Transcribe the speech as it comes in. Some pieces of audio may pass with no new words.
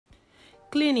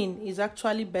Cleaning is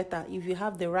actually better if you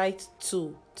have the right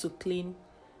tool to clean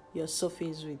your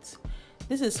surface with.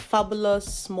 This is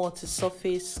Fabulous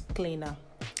multi-surface cleaner,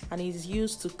 and is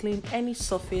used to clean any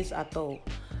surface at all.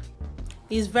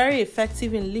 It's very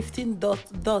effective in lifting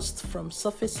dust from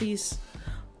surfaces,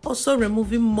 also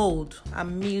removing mold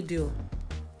and mildew.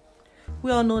 We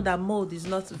all know that mold is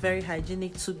not very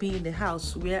hygienic to be in the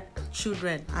house where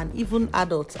children and even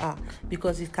adults are,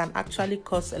 because it can actually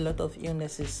cause a lot of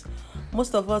illnesses.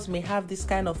 Most of us may have this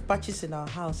kind of patches in our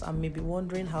house and may be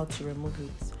wondering how to remove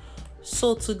it.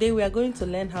 So today we are going to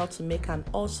learn how to make an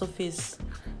all-surface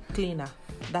cleaner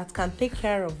that can take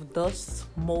care of dust,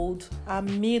 mold,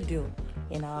 and mildew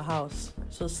in our house.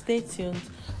 So stay tuned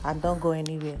and don't go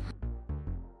anywhere.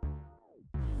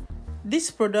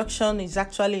 This production is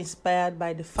actually inspired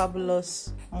by the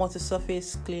Fabulous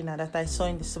multi-surface cleaner that I saw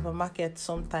in the supermarket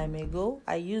some time ago.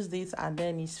 I used it and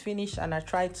then it's finished, and I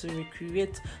tried to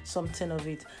recreate something of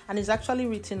it. And it's actually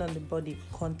written on the body,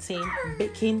 contain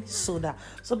baking soda.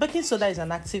 So baking soda is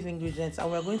an active ingredient,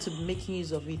 and we're going to be making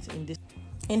use of it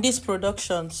in this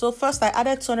production. So first I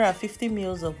added 250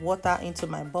 ml of water into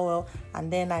my bowl,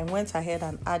 and then I went ahead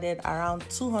and added around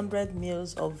 200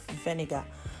 ml of vinegar.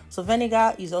 So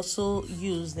vinegar is also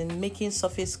used in making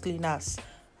surface cleaners,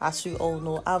 as you all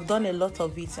know. I've done a lot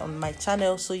of it on my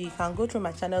channel, so you can go through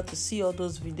my channel to see all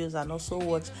those videos and also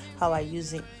watch how I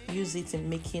use it in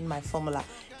making my formula.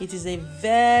 It is a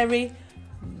very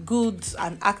good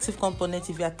and active component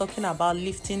if you are talking about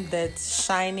lifting dirt,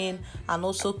 shining, and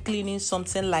also cleaning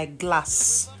something like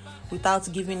glass without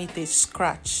giving it a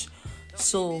scratch.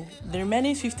 So the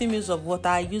remaining 50 ml of water,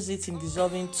 I use it in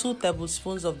dissolving 2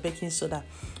 tablespoons of baking soda.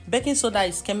 Baking soda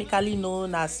is chemically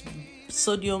known as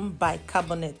sodium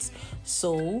bicarbonate.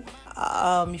 So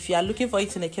if you are looking for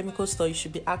it in a chemical store, you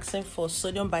should be asking for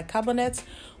sodium bicarbonate.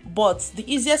 But the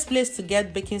easiest place to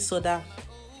get baking soda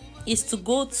is to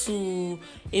go to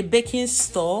a baking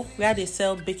store where they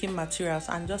sell baking materials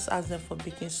and just ask them for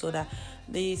baking soda.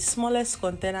 The smallest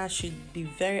container should be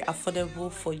very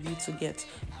affordable for you to get,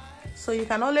 so you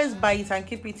can always buy it and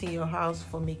keep it in your house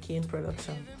for making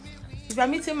production. If you are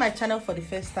meeting my channel for the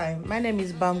first time, my name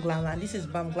is Bam Glam and this is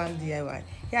Bam Glam DIY.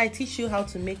 Here I teach you how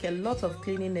to make a lot of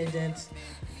cleaning agents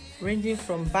ranging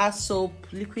from bar soap,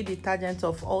 liquid detergent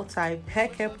of all type, hair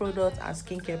care products, and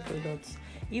skincare products.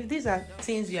 If these are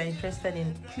things you are interested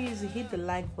in, please hit the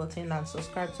like button and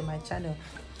subscribe to my channel.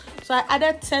 So I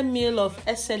added 10 ml of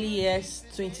SLES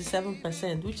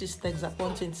 27%, which is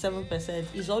Texapon 27%.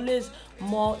 It's always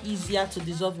more easier to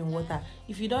dissolve in water.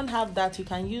 If you don't have that, you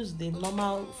can use the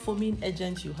normal foaming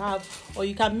agent you have, or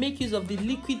you can make use of the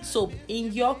liquid soap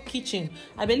in your kitchen.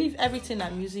 I believe everything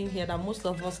I'm using here, that most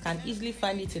of us can easily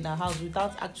find it in our house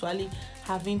without actually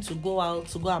having to go out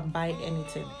to go and buy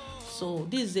anything. So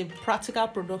this is a practical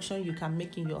production you can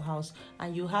make in your house,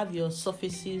 and you have your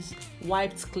surfaces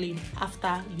wiped clean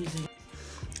after using it.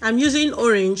 I'm using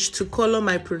orange to color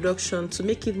my production to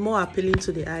make it more appealing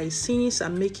to the eye, since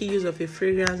I'm making use of a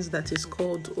fragrance that is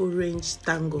called Orange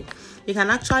Tango. You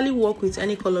can actually work with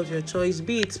any color of your choice,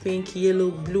 be it pink, yellow,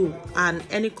 blue, and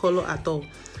any color at all.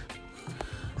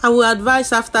 I will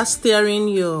advise, after stirring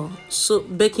your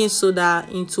baking soda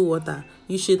into water,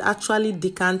 you should actually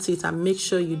decant it and make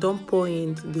sure you don't pour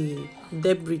in the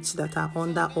debris that are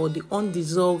under or the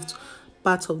undissolved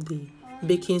part of the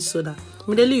baking soda.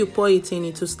 Immediately you pour it in,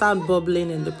 it will start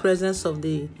bubbling in the presence of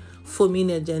the foaming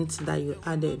agent that you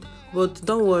added. But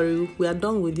don't worry, we are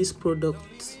done with this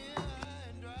product.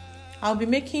 I'll be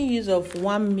making use of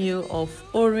 1 ml of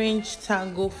Orange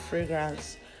Tango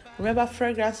fragrance. Remember,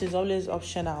 fragrance is always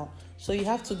optional, so you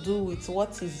have to do with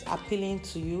what is appealing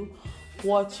to you,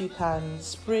 what you can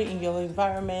spray in your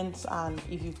environment, and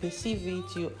if you perceive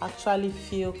it, you actually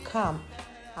feel calm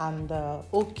and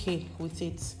okay with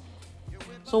it.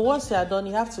 So once you are done,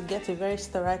 you have to get a very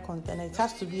sterile container. It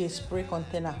has to be a spray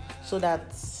container so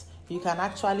that you can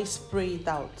actually spray it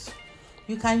out.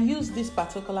 You can use this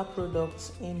particular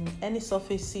product in any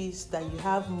surfaces that you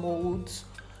have mold.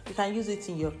 You can use it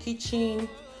in your kitchen,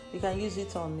 you can use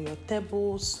it on your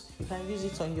tables, you can use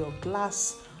it on your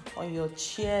glass, on your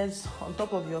chairs, on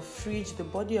top of your fridge, the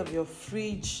body of your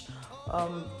fridge,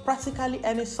 practically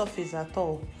any surface at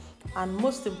all. And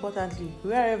most importantly,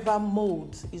 wherever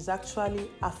mold is actually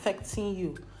affecting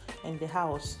you in the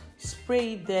house,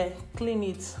 spray it there, clean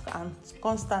it, and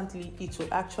constantly it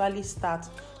will actually start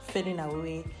fading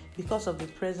away because of the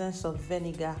presence of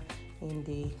vinegar in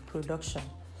the production.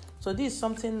 So this is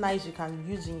something nice you can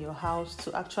use in your house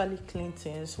to actually clean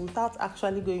things without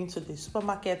actually going to the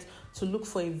supermarket to look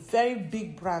for a very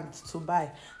big brand to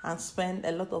buy and spend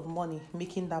a lot of money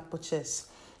making that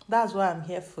purchase. That's why I'm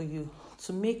here for you,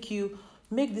 to make you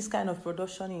Make this kind of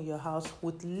production in your house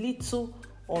with little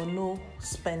or no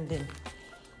spending.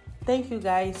 Thank you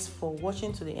guys for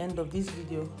watching to the end of this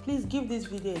video. Please give this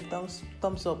video a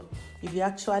thumbs up if you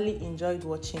actually enjoyed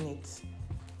watching it.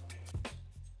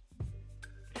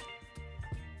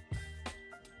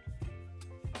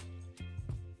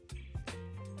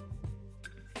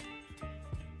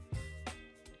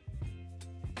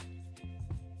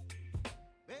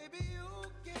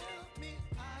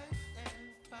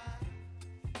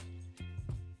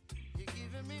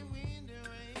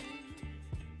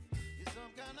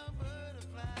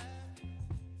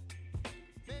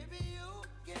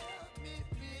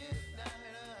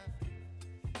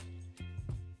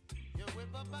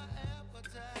 My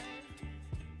appetite,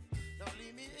 don't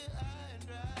leave me here high and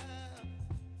dry.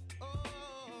 Oh.